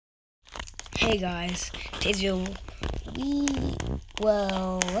Hey guys, today's video,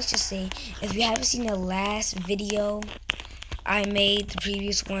 let's just say, if you haven't seen the last video I made, the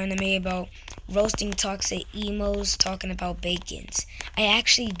previous one I made about roasting toxic emos, talking about bacons. I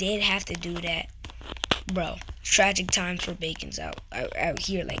actually did have to do that, bro. Tragic times for bacons out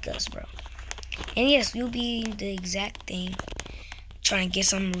here like us, bro. And yes, we'll be the exact thing, trying to get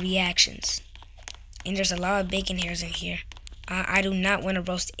some reactions. And there's a lot of bacon hairs in here. I do not want to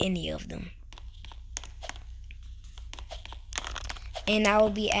roast any of them. And I will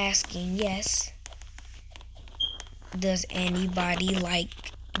be asking, yes, does anybody like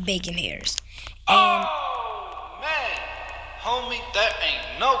bacon hairs? And oh, man, homie, there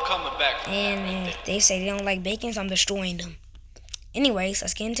ain't no coming back from and that. if they say they don't like bacons, I'm destroying them. Anyways,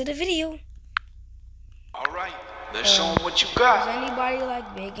 let's get into the video. Alright, let's show them what you got. Does anybody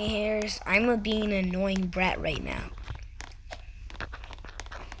like bacon hairs? I'm being an annoying brat right now.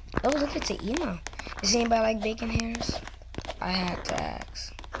 Oh, look, it's an emo. Does anybody like bacon hairs? I had to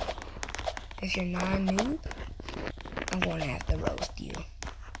ask. If you're not a noob, I'm going to have to roast you.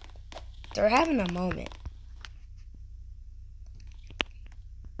 They're having a moment.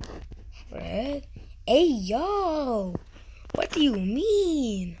 Fred? Hey, yo! What do you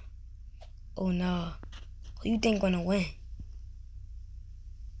mean? Oh, no. Who you think gonna win?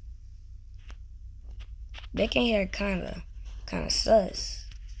 Bacon hair kinda sus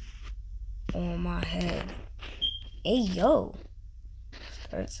on my head. Hey, yo.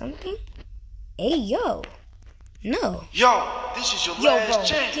 Start something? Hey, yo. No. Yo, this is your last bro,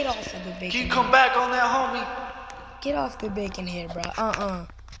 chance. get off of the bacon Can you hair. come back on that, homie? Get off the bacon hair, bro.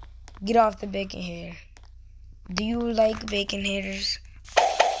 Get off the bacon hair. Do you like bacon hairs?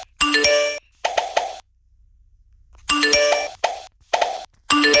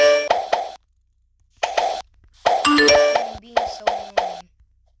 I'm being so annoying.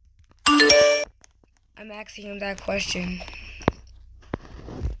 I'm asking him that question.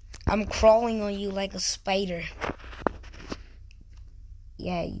 I'm crawling on you like a spider.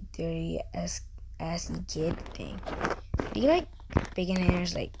 Yeah, you dirty assy kid thing. Do you like bacon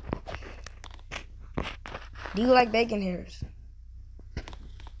hairs? Do you like bacon hairs?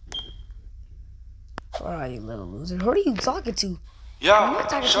 Where are you, little loser? Who are you talking to? Yo, You're not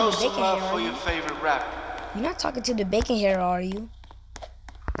talking show to the some bacon love hair, for are your you? favorite rapper. You're not talking to the bacon hair, are you?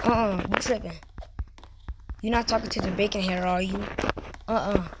 You tripping. You're not talking to the bacon hair, are you?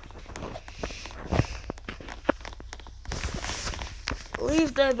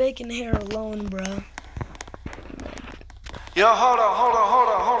 Leave that bacon hair alone, bro. Yo, hold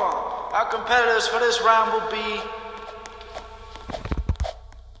on. Our competitors for this round will be...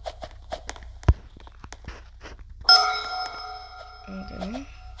 Okay.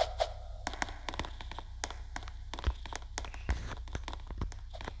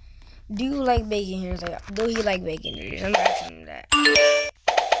 Do you like bacon hairs? Do he like bacon hairs? I'm asking him that.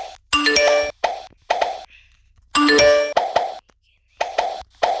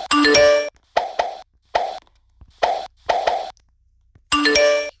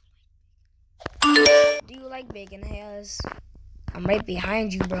 Do you like bacon hairs? I'm right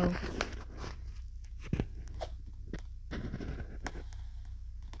behind you, bro.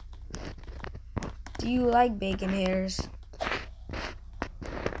 Do you like bacon hairs?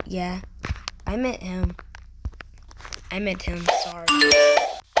 Yeah, I meant him. Sorry.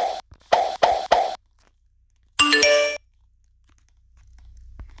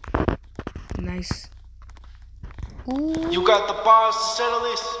 Nice. Ooh. You got the bars to settle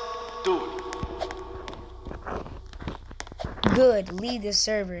this? Do it. Good, leave the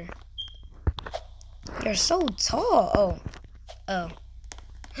server. You're so tall. Oh.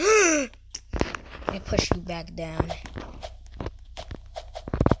 I push you back down.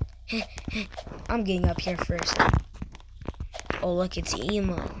 I'm getting up here first. Oh, look, it's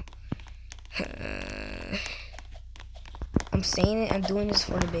emo. I'm saying it, I'm doing this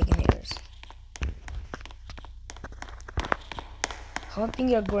for the bacon hairs. Humping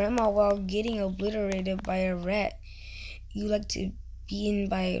your grandma while getting obliterated by a rat. You like to be eaten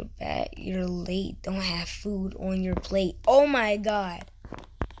by a bat. You're late. Don't have food on your plate. Oh my god.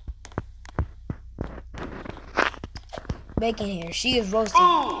 Bacon hair. She is roasted.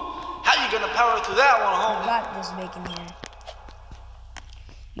 Ooh, how you gonna power through that one, homie? You got this, bacon hair.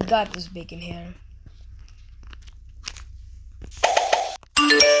 You got this, bacon hair.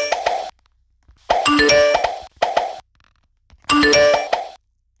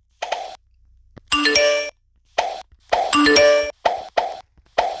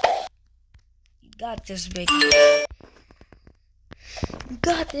 You got this, bacon hair. You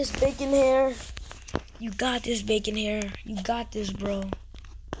got this, bacon hair. You got this, bacon hair. You got this, bro.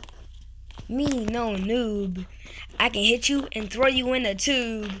 Me, no noob. I can hit you and throw you in a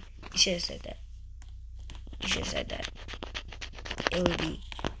tube. You should have said that. You should have said that. It would be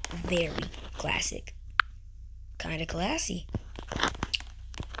very classic. Kinda classy.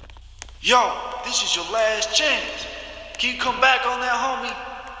 Yo, this is your last chance. Can you come back on that, homie?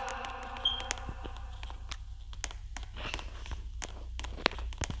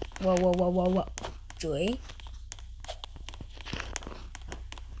 Whoa. Joy.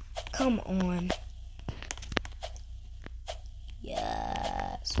 Come on.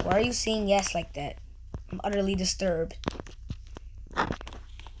 Yes. Why are you saying yes like that? I'm utterly disturbed.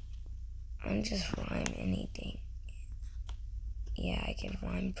 I'm just rhyme anything. Yeah, I can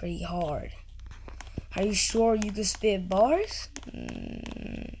rhyme pretty hard. Are you sure you can spit bars?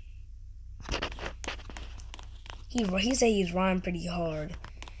 He said he's rhymed pretty hard.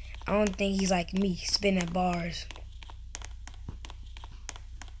 I don't think he's like me, spinning bars.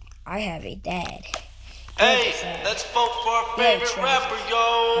 I have a dad. Hey, let's vote for our favorite rapper,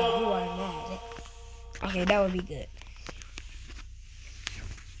 yo. You are mad. Okay, that would be good.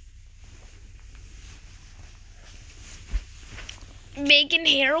 Making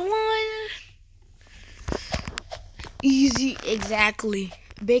hair one? Easy, exactly.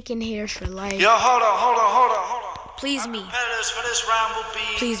 Bacon hairs for life. Yo, hold on. Please me. Competitors for this round will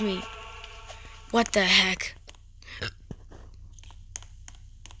be... Please me. What the heck?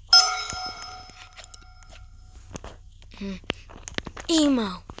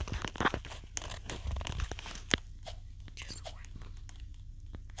 Emo.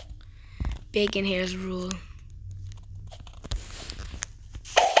 Bacon hairs rule.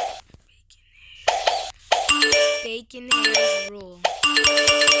 Bacon hairs rule.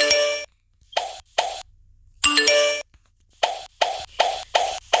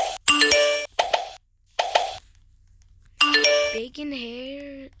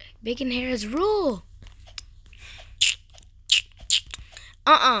 Bacon hairs rule.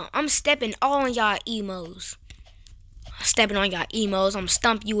 I'm stepping all on y'all emos. Stepping on y'all emos. I'm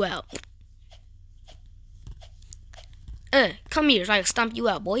stump you out. Come here so I can stump you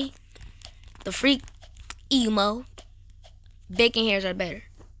out, boy. The freak emo. Bacon hairs are better.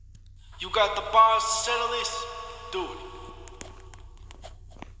 You got the bars to settle this? Do it.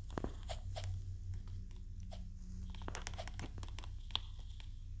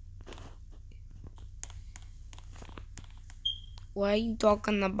 What are you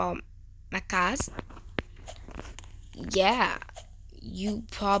talking about, Macas? Yeah, you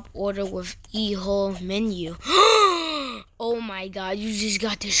pop order with e-whole menu. Oh my god, you just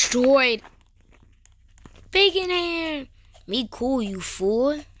got destroyed. Bacon hair. Me cool, you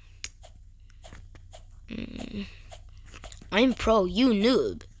fool. I'm pro, you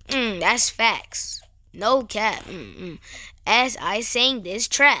noob. That's facts. No cap. As I sang this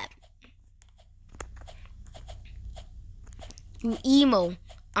trap. You emo,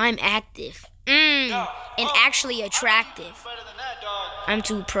 I'm active. And actually attractive. I'm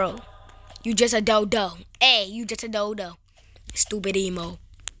too pro. You just a dodo. Hey, you just a dodo. Stupid emo.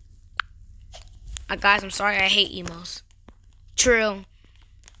 Guys, I'm sorry, I hate emos. True.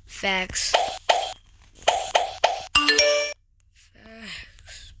 Facts.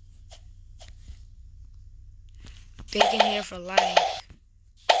 Bacon hair for life.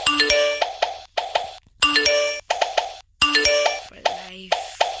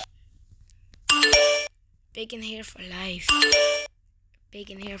 Bacon hair for life.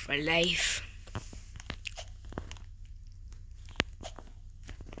 Bacon hair for life.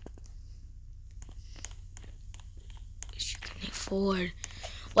 What you can afford?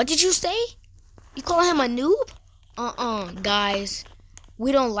 What did you say? You call him a noob? Guys.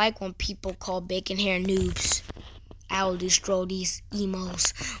 We don't like when people call bacon hair noobs. I will destroy these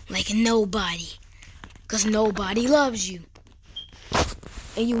emos like nobody. Because nobody loves you.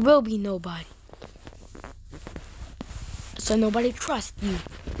 And you will be nobody. So nobody trusts you.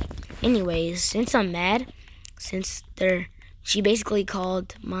 Anyways, since I'm mad, she basically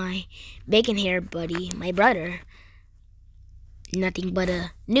called my bacon hair buddy, my brother, nothing but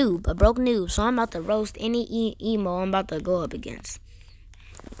a noob, a broke noob. So I'm about to roast any emo I'm about to go up against.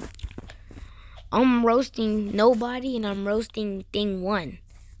 I'm roasting nobody and I'm roasting thing 1.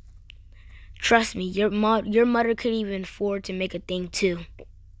 Trust me, your mother could even afford to make a thing 2.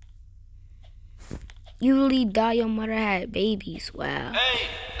 You really thought your mother had babies. Wow. Hey,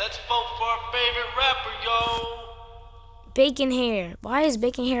 let's vote for our favorite rapper, yo. Bacon hair. Why is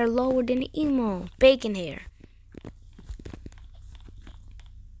bacon hair lower than emo? Bacon hair.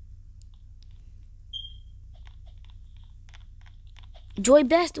 Joy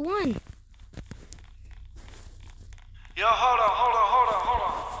Best won. Yo, hold on.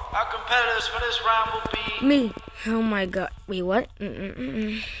 Our competitors for this round will be me. Oh my god. Wait, what?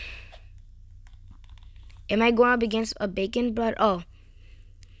 Am I going up against a bacon blood? Oh.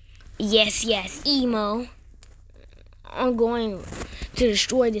 Yes, emo. I'm going to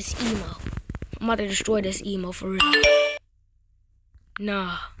destroy this emo. I'm about to destroy this emo for real.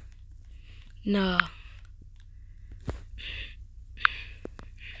 Nah.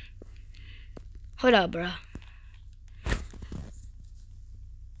 Hold up, bruh.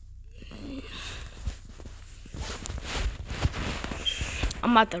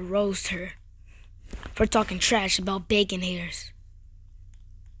 I'm about to roast her for talking trash about bacon hairs.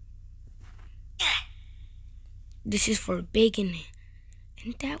 This is for bacon,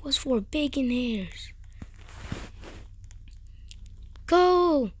 and that was for bacon hairs.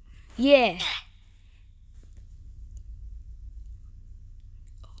 Go! Yeah.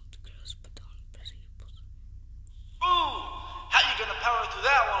 Ooh, how you gonna power through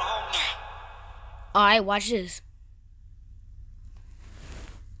that one, homie? Alright, watch this.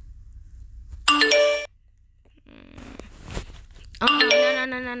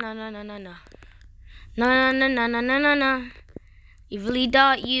 No. You really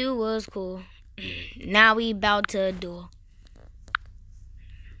thought you was cool. Now we about to duel.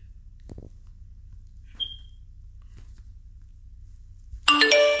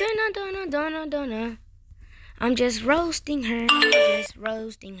 Donna. I'm just roasting her.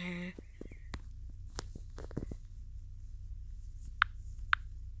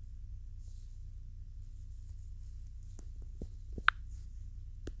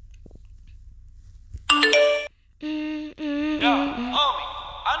 Yo, homie,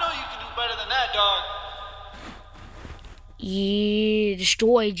 I know you can do better than that, dog. Yeah,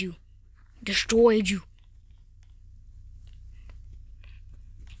 destroyed you.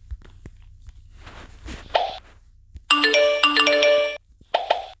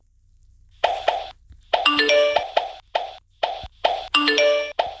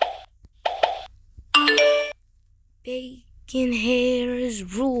 Bacon hairs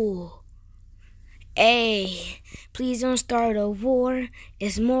rule. Ay, please don't start a war.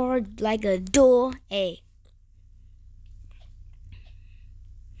 It's more like a duel. Ay.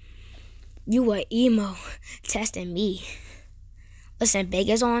 You a emo testing me. Listen,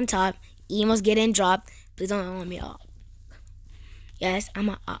 bacon's on top. Emo's getting dropped. Please don't own me up. Yes, I'm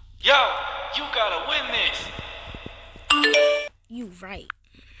a up. Yo, you gotta win this. You right.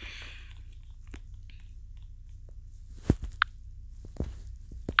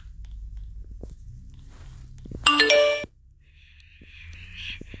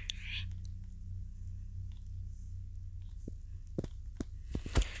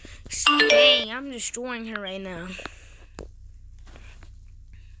 Dang, I'm destroying her right now.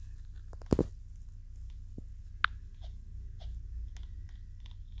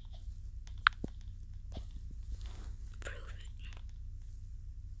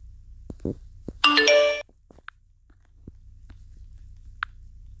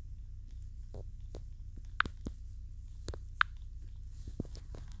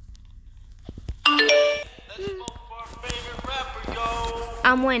 Let's vote for our favorite rapper, yo.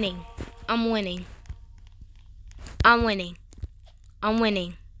 I'm winning.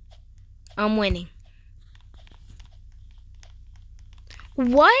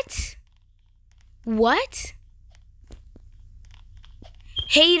 What?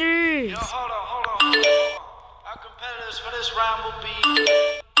 Haters. Yo, hold on. Our competitors for this round will be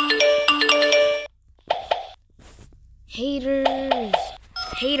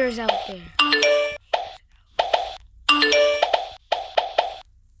Haters out there.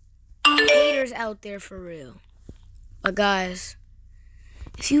 Haters out there for real. But guys,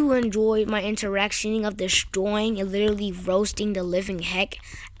 if you enjoyed my interaction of destroying and literally roasting the living heck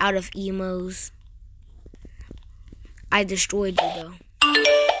out of emos, I destroyed you though.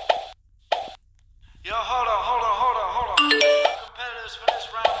 Yo, hold on. Our competitors for this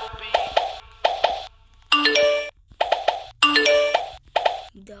round will be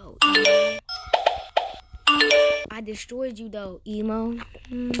Though, emo. I destroyed you though, emo.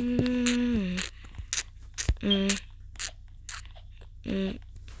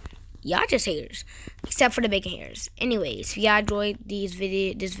 Y'all just haters, except for the bacon hairs. Anyways, if y'all enjoyed this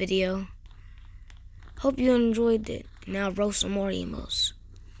video, hope you enjoyed it. Now roast some more emos.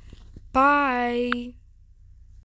 Bye.